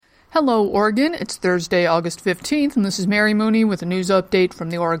Hello, Oregon. It's Thursday, August 15th, and this is Mary Mooney with a news update from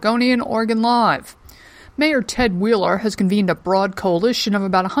the Oregonian, Oregon Live. Mayor Ted Wheeler has convened a broad coalition of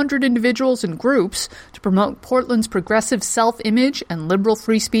about 100 individuals and groups to promote Portland's progressive self-image and liberal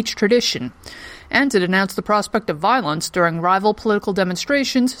free speech tradition, and to denounce the prospect of violence during rival political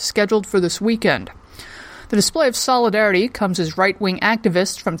demonstrations scheduled for this weekend. The display of solidarity comes as right-wing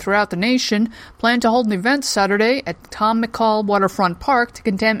activists from throughout the nation plan to hold an event Saturday at Tom McCall Waterfront Park to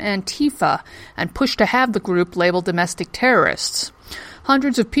condemn Antifa and push to have the group labeled domestic terrorists.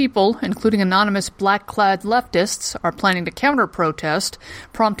 Hundreds of people, including anonymous black-clad leftists, are planning to counter-protest,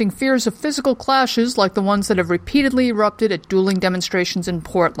 prompting fears of physical clashes like the ones that have repeatedly erupted at dueling demonstrations in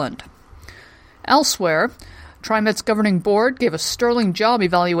Portland. Elsewhere, TriMet's governing board gave a sterling job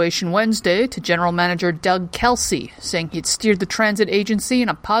evaluation Wednesday to General Manager Doug Kelsey, saying he'd steered the transit agency in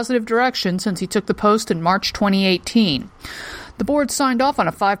a positive direction since he took the post in March 2018. The board signed off on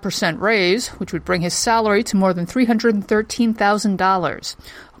a 5% raise, which would bring his salary to more than $313,000.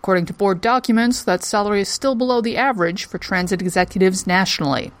 According to board documents, that salary is still below the average for transit executives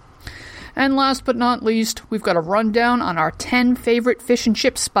nationally. And last but not least, we've got a rundown on our 10 favorite fish and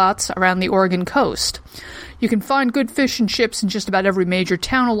chip spots around the Oregon coast. You can find good fish and chips in just about every major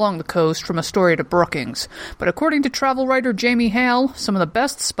town along the coast, from Astoria to Brookings. But according to travel writer Jamie Hale, some of the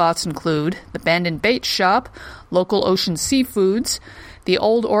best spots include the Band and Bait Shop, local ocean seafoods, the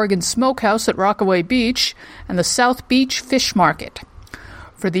Old Oregon Smokehouse at Rockaway Beach, and the South Beach Fish Market.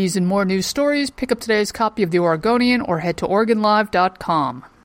 For these and more news stories, pick up today's copy of The Oregonian or head to OregonLive.com.